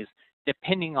multiple ways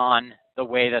depending on the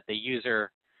way that the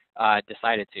user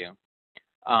decided to.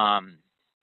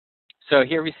 So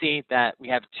here we see that we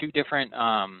have two different,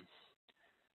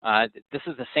 this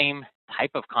is the same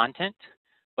type of content,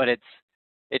 but it's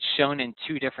shown in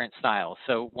two different styles.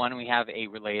 So one, we have a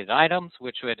related items,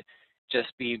 which would just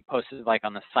be posted like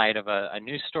on the side of a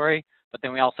news story. But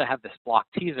then we also have this block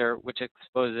teaser, which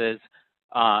exposes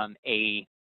an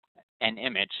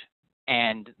image.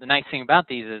 And the nice thing about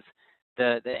these is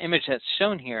the image that's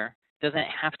shown here doesn't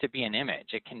have to be an image.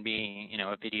 It can be,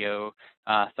 a video,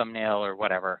 thumbnail, or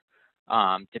whatever,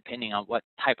 depending on what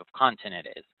type of content it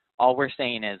is. All we're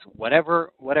saying is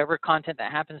whatever content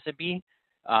that happens to be,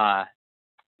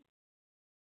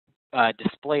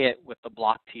 display it with the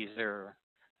block teaser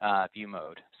view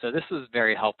mode. So this was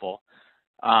very helpful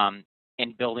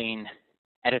in building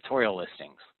editorial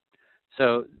listings.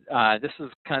 So this is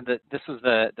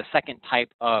the second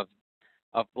type of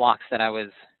blocks that I was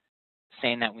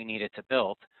saying that we needed to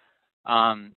build.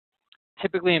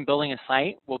 Typically in building a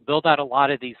site, we'll build out a lot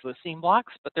of these listing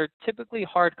blocks, but they're typically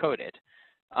hard-coded.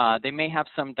 They may have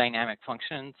some dynamic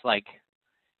functions like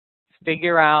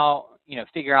figure out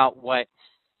what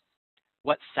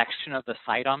section of the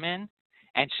site I'm in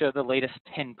and show the latest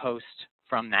pin post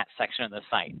from that section of the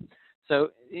site. So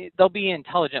they'll be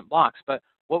intelligent blocks, but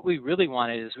what we really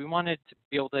wanted is we wanted to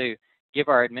be able to give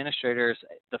our administrators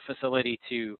the facility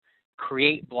to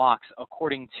create blocks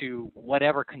according to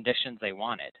whatever conditions they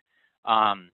wanted.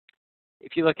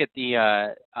 If you look at the,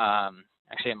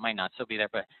 actually it might not still be there,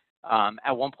 but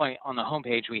at one point on the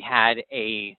homepage we had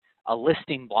a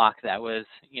listing block that was,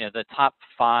 the top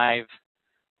 5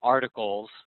 articles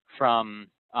from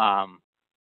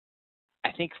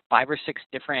I think 5 or 6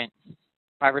 different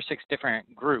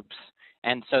groups,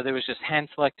 and so there was just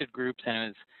hand-selected groups, and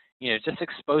it was, just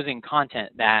exposing content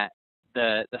that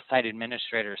the site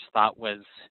administrators thought was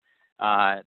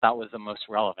the most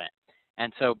relevant.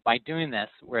 And so by doing this,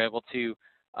 we're able to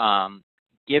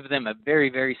give them a very,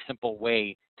 very simple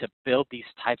way to build these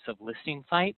types of listing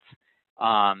sites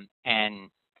and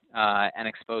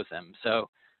expose them. So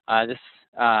this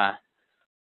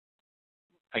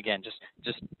again,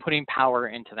 just putting power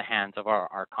into the hands of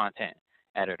our content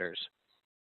editors.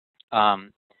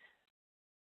 One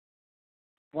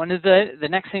of the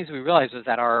next things we realized was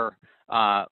that our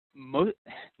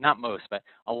but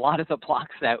a lot of the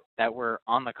blocks that were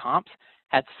on the comps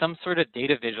had some sort of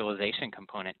data visualization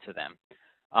component to them.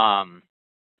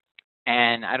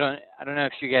 And I don't know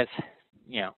if you guys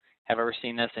have ever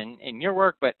seen this in your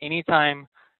work, but anytime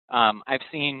I've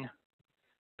seen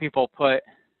people put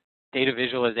data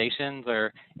visualizations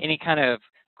or any kind of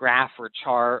graph or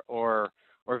chart or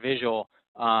visual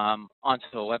onto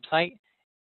the website,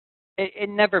 it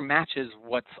never matches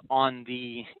what's on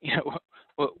the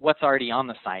what's already on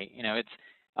the site.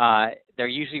 They're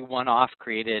usually one-off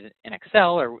created in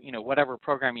Excel or whatever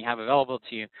program you have available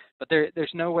to you, but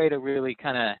there's no way to really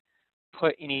kind of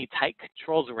put any tight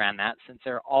controls around that, since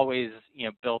they're always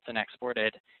built and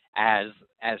exported as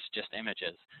just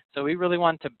images. So we really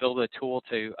want to build a tool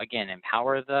to, again,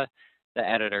 empower the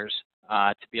editors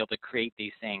to be able to create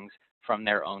these things from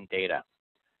their own data.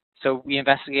 So we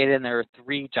investigated, and there are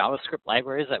 3 JavaScript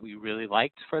libraries that we really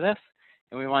liked for this,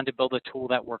 and we wanted to build a tool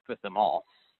that worked with them all.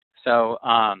 So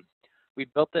we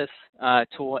built this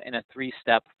tool in a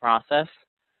 3-step process.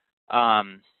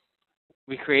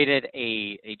 We created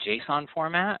a JSON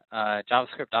format,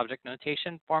 JavaScript object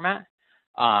notation format,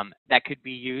 that could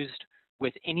be used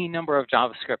with any number of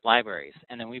JavaScript libraries.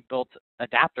 And then we built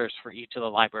adapters for each of the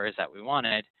libraries that we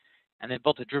wanted, and then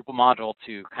built a Drupal module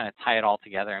to kind of tie it all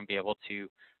together and be able to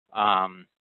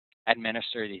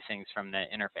administer these things from the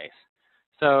interface.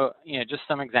 So, just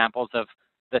some examples of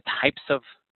the types of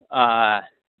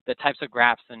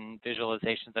graphs and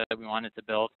visualizations that we wanted to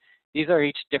build. These are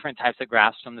each different types of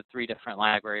graphs from the 3 different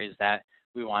libraries that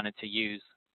we wanted to use.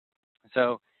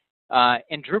 So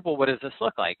in Drupal, what does this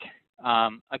look like?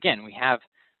 Again, we have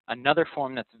another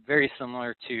form that's very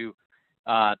similar to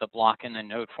the block and the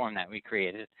node form that we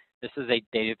created. This is a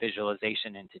data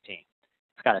visualization entity.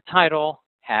 It's got a title,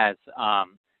 has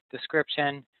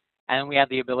description, and we have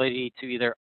the ability to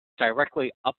either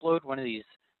directly upload one of these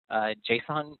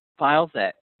JSON files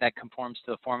that conforms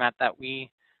to the format that we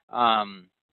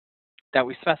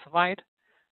specified,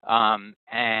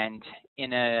 and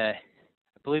I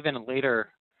believe in a later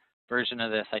version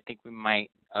of this, I think we might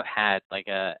have had like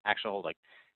a actual where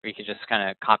you could just kind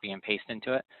of copy and paste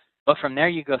into it. But from there,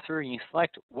 you go through and you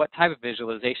select what type of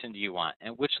visualization do you want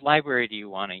and which library do you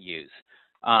want to use.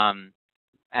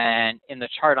 And in the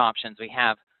chart options, we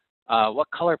have what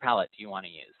color palette do you want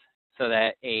to use, so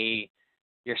that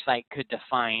your site could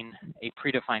define a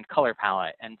predefined color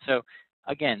palette. And so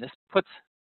again, this puts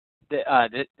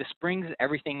this brings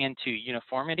everything into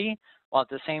uniformity, while at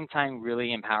the same time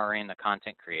really empowering the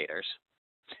content creators.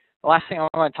 The last thing I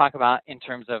want to talk about in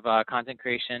terms of content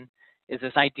creation is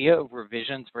this idea of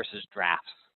revisions versus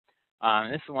drafts.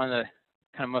 This is one of the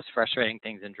kind of most frustrating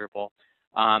things in Drupal,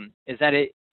 is that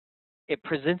it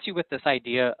presents you with this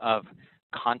idea of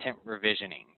content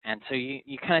revisioning. And so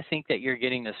you kind of think that you're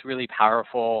getting this really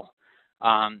powerful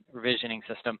revisioning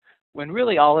system, when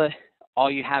really all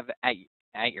you have at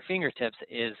your fingertips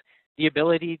is the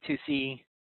ability to see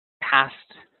past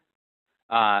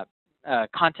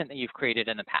content that you've created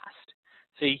in the past.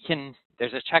 So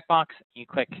there's a checkbox, you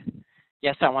click,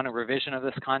 yes, I want a revision of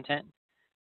this content,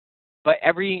 but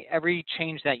every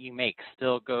change that you make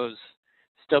still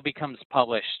becomes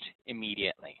published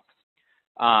immediately.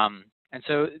 And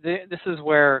so this is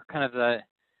where kind of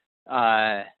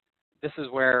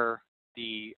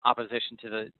the opposition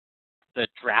to the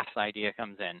drafts idea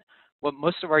comes in. what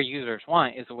most of our users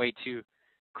want is a way to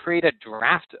create a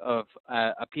draft of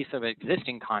a piece of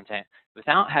existing content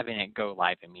without having it go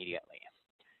live immediately.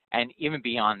 And even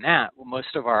beyond that, what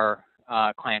most of our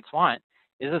clients want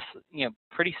is a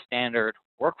pretty standard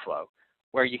workflow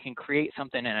where you can create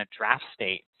something in a draft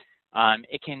state.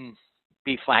 It can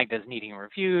be flagged as needing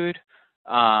reviewed.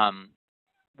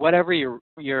 Whatever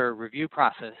your review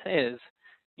process is,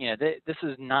 this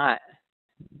is not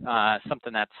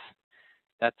something that's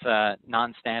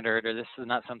non-standard, or this is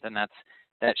not something that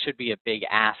should be a big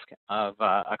ask of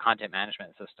a content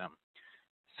management system.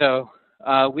 So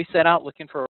we set out looking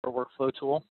for a workflow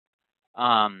tool.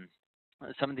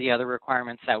 Some of the other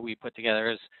requirements that we put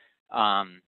together is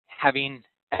having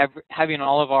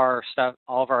all of our stuff,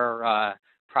 all of our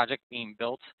project being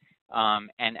built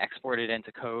and exported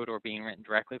into code or being written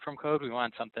directly from code. We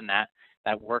want something that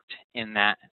worked in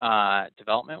that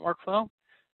development workflow.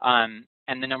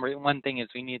 And the number one thing is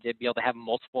we need to be able to have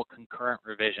multiple concurrent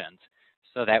revisions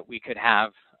so that we could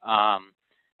have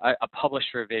a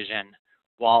published revision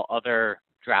while other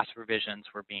draft revisions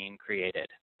were being created.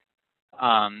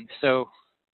 So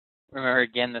remember,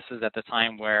 again, this is at the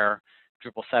time where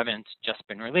Drupal 7's just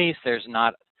been released. There's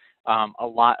not a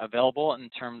lot available in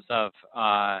terms of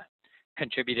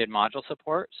contributed module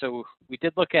support. So we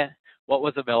did look at what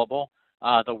was available.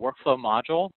 The workflow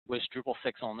module was Drupal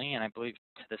 6 only, and I believe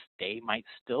to this day might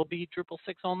still be Drupal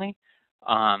 6 only.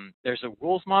 There's a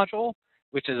rules module,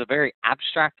 which is a very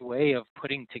abstract way of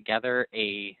putting together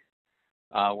a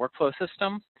workflow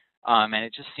system, and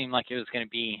it just seemed like it was going to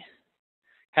be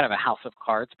kind of a house of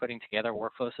cards putting together a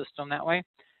workflow system that way.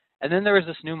 And then there was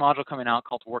this new module coming out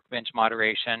called Workbench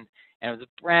Moderation, and it was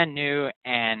brand new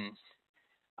and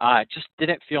just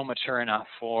didn't feel mature enough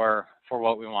for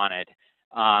what we wanted.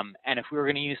 And if we were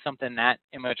going to use something that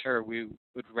immature, we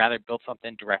would rather build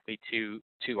something directly to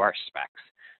our specs.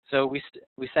 So we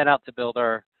set out to build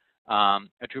a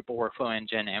Drupal workflow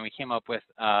engine, and we came up with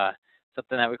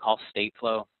something that we call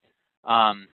Stateflow.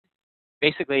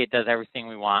 Basically, it does everything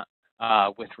we want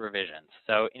with revisions.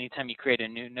 So anytime you create a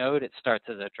new node, it starts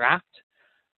as a draft.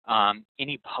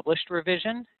 Any published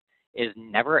revision is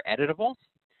never editable.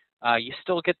 You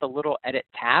still get the little edit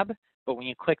tab, but when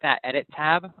you click that edit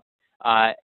tab,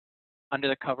 under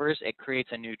the covers, it creates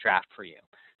a new draft for you.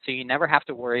 So you never have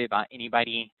to worry about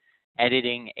anybody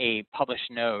editing a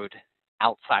published node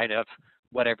outside of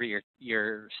whatever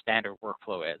your standard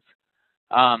workflow is.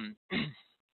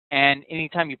 And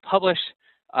anytime you publish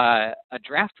a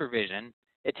draft revision,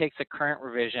 it takes a current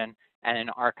revision and then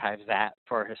archives that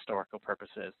for historical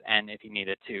purposes. And if you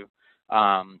needed to,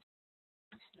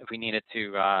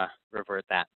 revert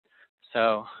that.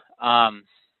 So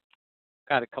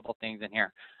got a couple things in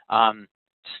here.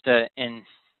 Just to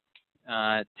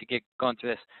get going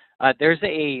through this, there's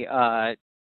a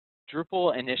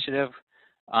Drupal initiative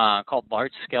called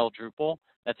Large Scale Drupal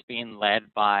that's being led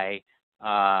by,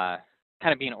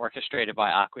 kind of being orchestrated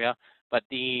by Acquia. But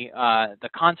the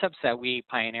concepts that we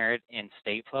pioneered in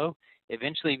Stateflow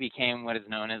eventually became what is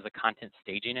known as the Content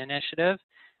Staging Initiative.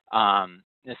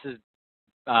 This has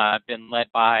been led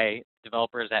by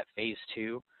developers at Phase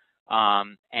 2,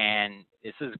 and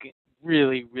this is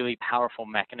really, really powerful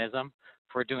mechanism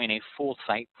for doing a full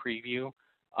site preview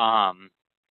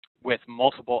with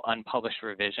multiple unpublished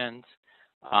revisions,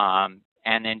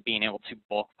 and then being able to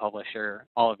bulk publish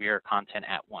all of your content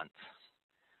at once.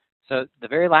 So the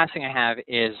very last thing I have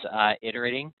is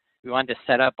iterating. We wanted to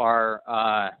set up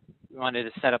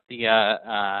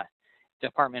the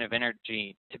Department of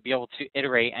Energy to be able to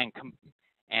iterate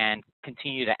and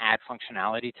continue to add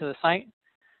functionality to the site.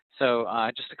 So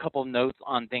just a couple notes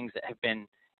on things that have been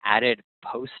added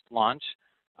post-launch.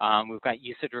 We've got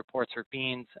usage reports for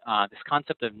beans, this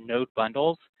concept of node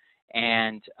bundles,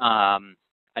 and a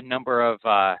number of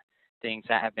things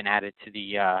that have been added to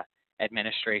the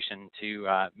administration to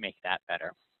make that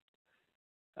better.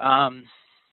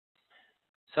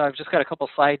 So I've just got a couple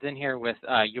slides in here with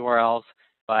URLs,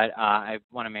 but I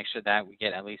want to make sure that we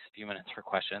get at least a few minutes for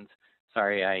questions.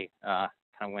 Sorry, I kind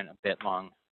of went a bit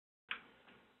long.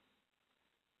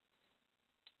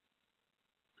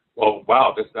 Well,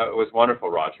 wow, that was wonderful,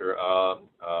 Roger.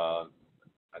 I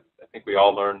think we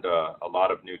all learned a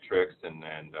lot of new tricks, and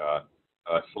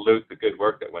salute the good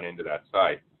work that went into that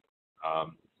site.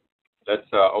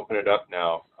 Let's open it up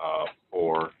now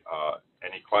for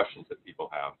any questions that people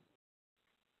have.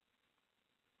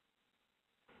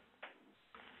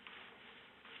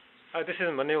 This is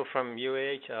Manil from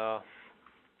UAH.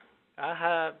 I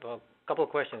have a couple of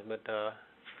questions, but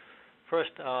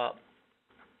first,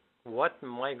 what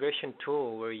migration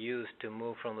tool were used to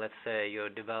move from, let's say, your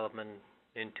development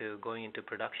into going into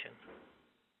production?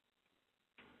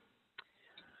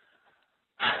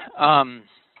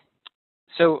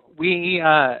 So we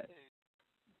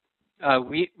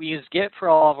use Git for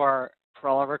all of our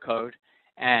code,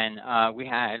 and we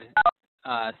had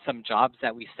some jobs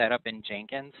that we set up in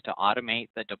Jenkins to automate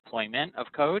the deployment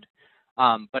of code.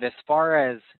 But as far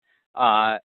as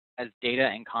data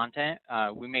and content,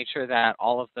 we made sure that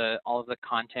all of the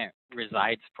content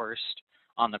resides first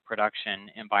on the production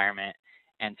environment,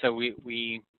 and so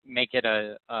we make it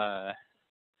a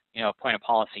point of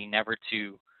policy never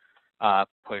to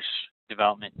push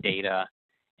development data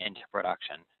into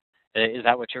production. Is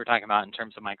that what you were talking about in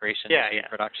terms of migration to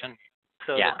production?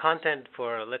 So the content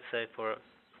for, let's say, for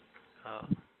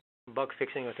bug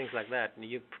fixing or things like that,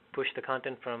 you push the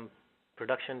content from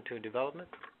production to development?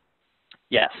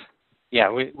 Yes. Yeah,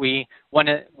 we one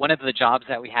of the jobs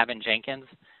that we have in Jenkins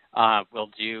will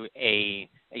do a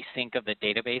sync of the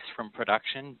database from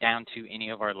production down to any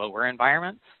of our lower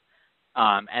environments.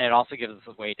 And it also gives us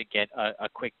a way to get a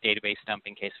quick database dump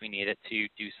in case we need it to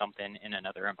do something in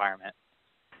another environment.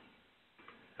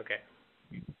 Okay.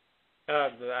 I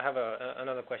have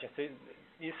another question. So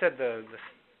you said the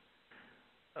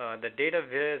data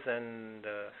viz and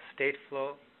the state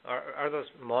flow, are those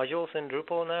modules in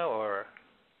Drupal now, or?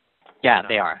 Yeah,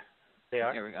 they are. They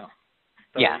are? Here we go.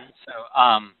 So yeah. So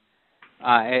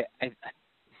I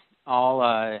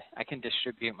can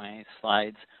distribute my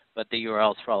slides, but the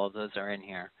URLs for all of those are in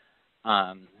here.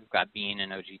 We've got Bean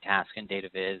and OG Task and Data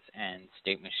Viz and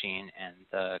State Machine and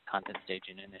the Content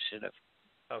Staging Initiative.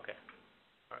 Okay.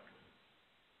 All right.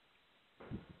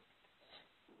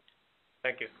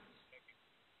 Thank you.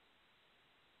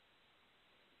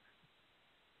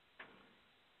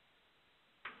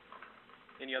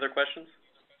 Any other questions?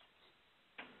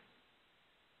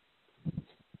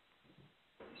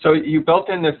 So you built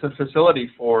in this facility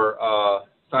for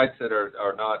sites that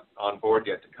are not on board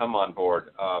yet to come on board.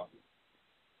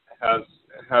 Has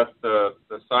the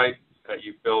site that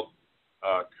you built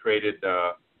created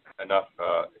enough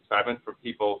excitement for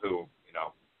people who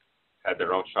had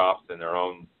their own shops and their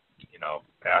own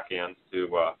back ends to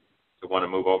want to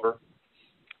move over?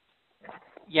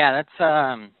 Yeah,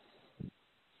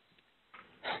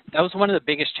 that was one of the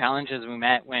biggest challenges we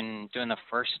met when doing the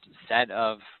first set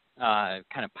of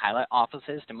kind of pilot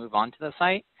offices to move onto the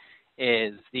site.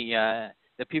 Is the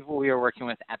people we were working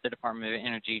with at the Department of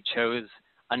Energy chose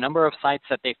a number of sites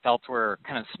that they felt were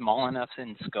kind of small enough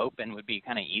in scope and would be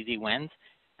kind of easy wins.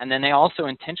 And then they also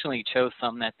intentionally chose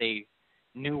some that they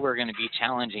knew were going to be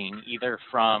challenging, either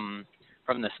from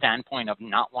the standpoint of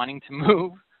not wanting to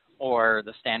move or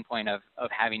the standpoint of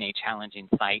having a challenging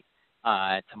site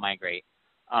to migrate.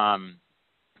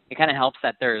 It kind of helps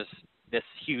that there's this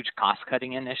huge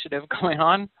cost-cutting initiative going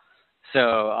on.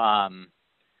 So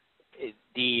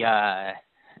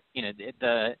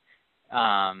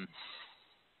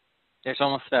there's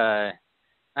almost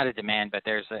not a demand, but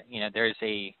there's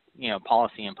a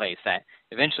policy in place that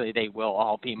eventually they will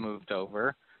all be moved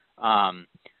over.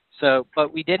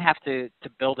 But we did have to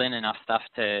build in enough stuff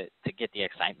to get the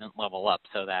excitement level up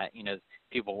so that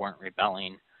people weren't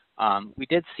rebelling. We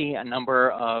did see a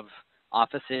number of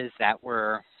offices that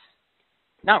were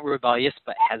not rebellious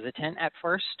but hesitant at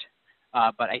first.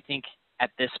 But I think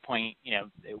at this point,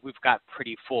 we've got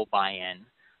pretty full buy-in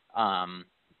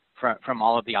from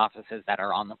all of the offices that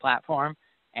are on the platform,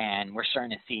 and we're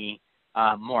starting to see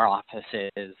more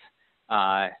offices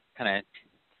kind of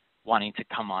wanting to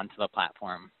come onto the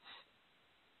platform.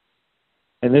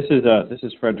 And this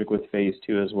is Frederick with Phase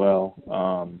 2 as well.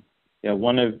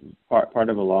 Part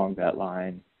of along that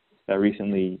line that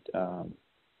recently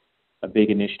a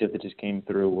big initiative that just came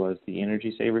through was the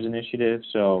Energy Savers Initiative.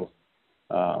 So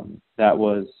that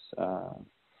was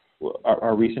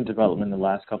our recent development in the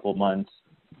last couple of months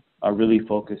really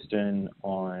focused in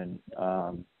on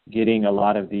getting a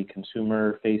lot of the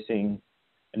consumer-facing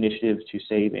initiatives to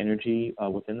save energy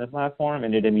within the platform,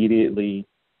 and it immediately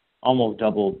almost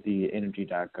doubled the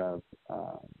energy.gov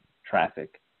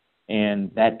traffic.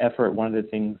 And that effort, one of the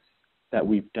things that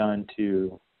we've done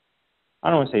to, I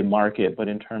don't want to say market, but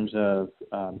in terms of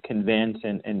convince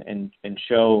and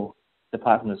show the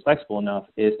platform is flexible enough,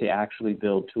 is to actually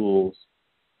build tools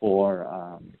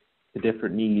for the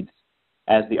different needs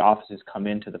as the offices come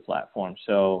into the platform.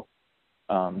 So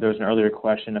there was an earlier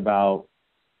question about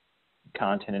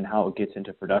content and how it gets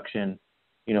into production.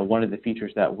 One of the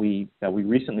features that we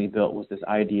recently built was this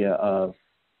idea of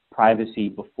privacy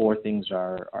before things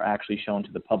are actually shown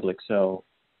to the public. So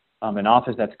an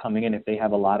office that's coming in, if they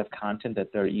have a lot of content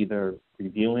that they're either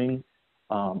reviewing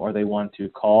or they want to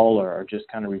call or just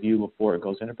kind of review before it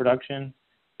goes into production,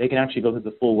 they can actually go through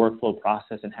the full workflow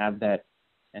process and have that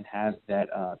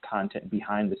content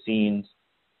behind the scenes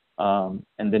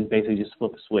and then basically just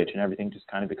flip a switch and everything just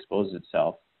kind of exposes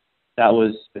itself. That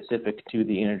was specific to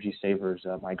the Energy Savers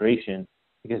migration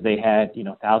because they had,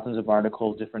 thousands of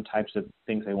articles, different types of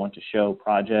things they want to show,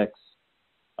 projects,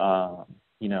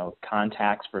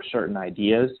 contacts for certain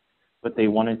ideas, but they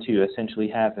wanted to essentially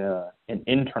have an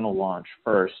internal launch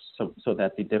first so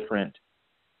that the different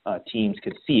teams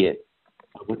could see it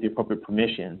with the appropriate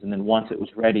permissions. And then once it was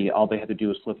ready, all they had to do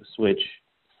was flip a switch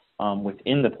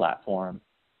within the platform,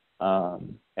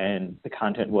 and the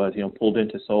content was, pulled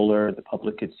into Solar, the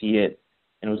public could see it,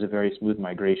 and it was a very smooth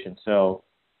migration. So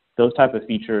those type of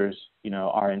features,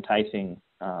 are enticing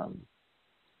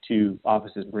to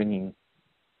offices bringing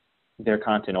their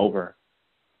content over.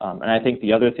 And I think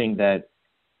the other thing that,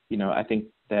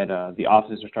 the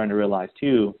offices are starting to realize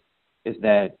too is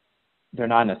that they're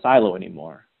not in a silo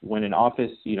anymore. When an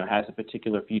office, has a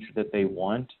particular feature that they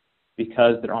want,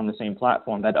 because they're on the same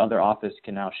platform, that other office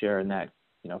can now share in that,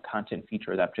 content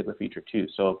feature, that particular feature too.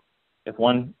 So if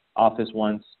one office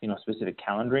wants, a specific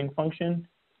calendaring function,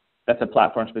 that's a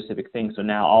platform-specific thing. So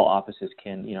now all offices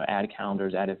can, add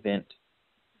calendars, add event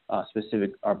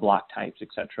specific or block types,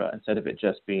 etc., instead of it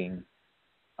just being,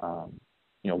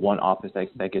 one office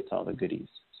that gets all the goodies.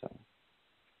 So.